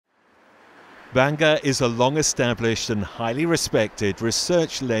Bangor is a long-established and highly respected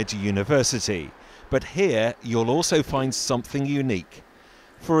research-led university, but here you'll also find something unique.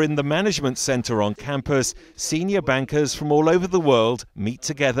 For in the Management Centre on campus, senior bankers from all over the world meet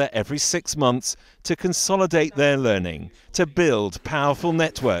together every 6 months to consolidate their learning, to build powerful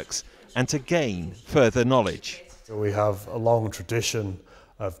networks and to gain further knowledge. We have a long tradition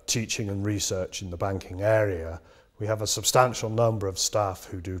of teaching and research in the banking area. We have a substantial number of staff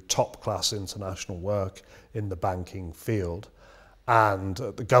who do top-class international work in the banking field. And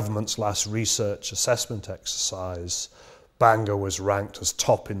at the government's last research assessment exercise, Bangor was ranked as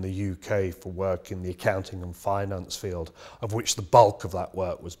top in the UK for work in the accounting and finance field, of which the bulk of that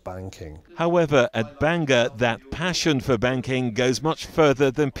work was banking. However, at Bangor, that passion for banking goes much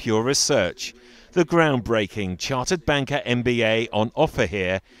further than pure research. The groundbreaking Chartered Banker MBA on offer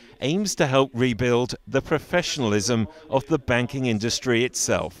here aims to help rebuild the professionalism of the banking industry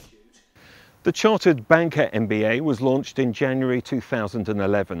itself. The Chartered Banker MBA was launched in January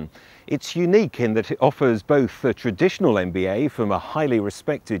 2011. It's unique in that it offers both the traditional MBA from a highly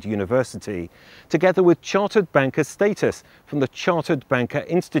respected university, together with Chartered Banker status from the Chartered Banker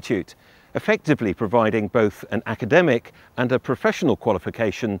Institute, effectively providing both an academic and a professional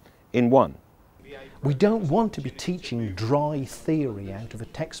qualification in one. We don't want to be teaching dry theory out of a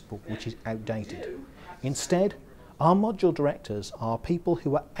textbook which is outdated. Instead, our module directors are people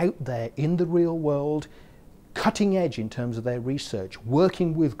who are out there in the real world, cutting edge in terms of their research,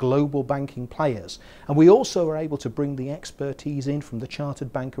 working with global banking players. And we also are able to bring the expertise in from the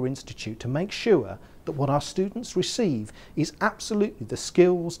Chartered Banker Institute to make sure that what our students receive is absolutely the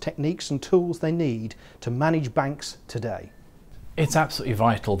skills, techniques and tools they need to manage banks today. It's absolutely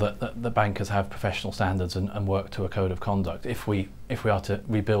vital that the bankers have professional standards and work to a code of conduct if we are to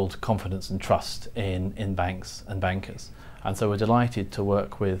rebuild confidence and trust in banks and bankers. And so we're delighted to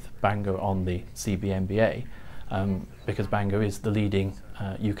work with Bangor on the CBMBA because Bangor is the leading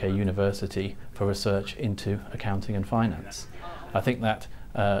UK university for research into accounting and finance. I think that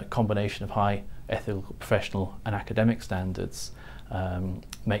combination of high ethical, professional and academic standards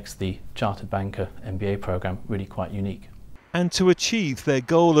makes the Chartered Banker MBA programme really quite unique. And to achieve their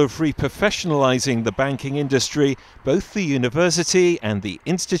goal of reprofessionalising the banking industry, both the university and the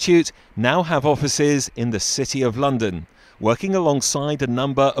institute now have offices in the City of London, working alongside a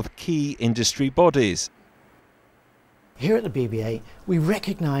number of key industry bodies. Here at the BBA, we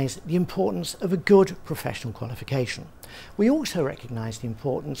recognise the importance of a good professional qualification. We also recognise the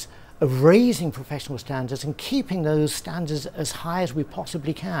importance of raising professional standards and keeping those standards as high as we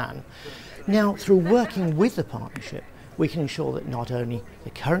possibly can. Now, through working with the partnership, we can ensure that not only the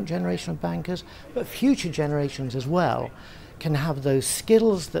current generation of bankers, but future generations as well, can have those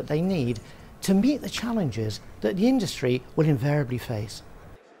skills that they need to meet the challenges that the industry will invariably face.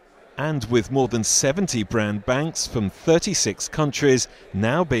 And with more than 70 brand banks from 36 countries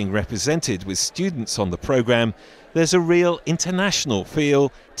now being represented with students on the programme, there's a real international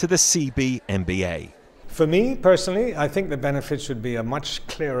feel to the CB MBA. For me personally, I think the benefits would be a much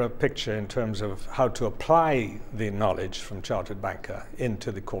clearer picture in terms of how to apply the knowledge from Chartered Banker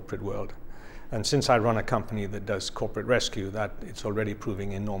into the corporate world. And since I run a company that does corporate rescue, that it's already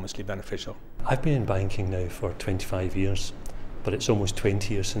proving enormously beneficial. I've been in banking now for 25 years, but it's almost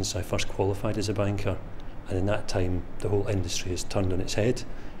 20 years since I first qualified as a banker. And in that time, the whole industry has turned on its head,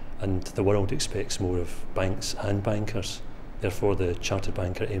 and the world expects more of banks and bankers. Therefore, the Chartered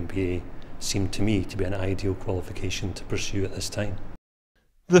Banker MBA seemed to me to be an ideal qualification to pursue at this time.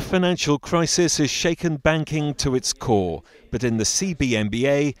 The financial crisis has shaken banking to its core, but in the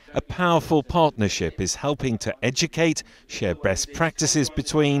CBMBA, a powerful partnership is helping to educate, share best practices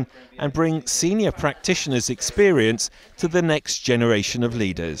between, and bring senior practitioners' experience to the next generation of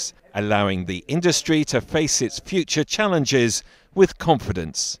leaders, allowing the industry to face its future challenges with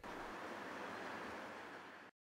confidence.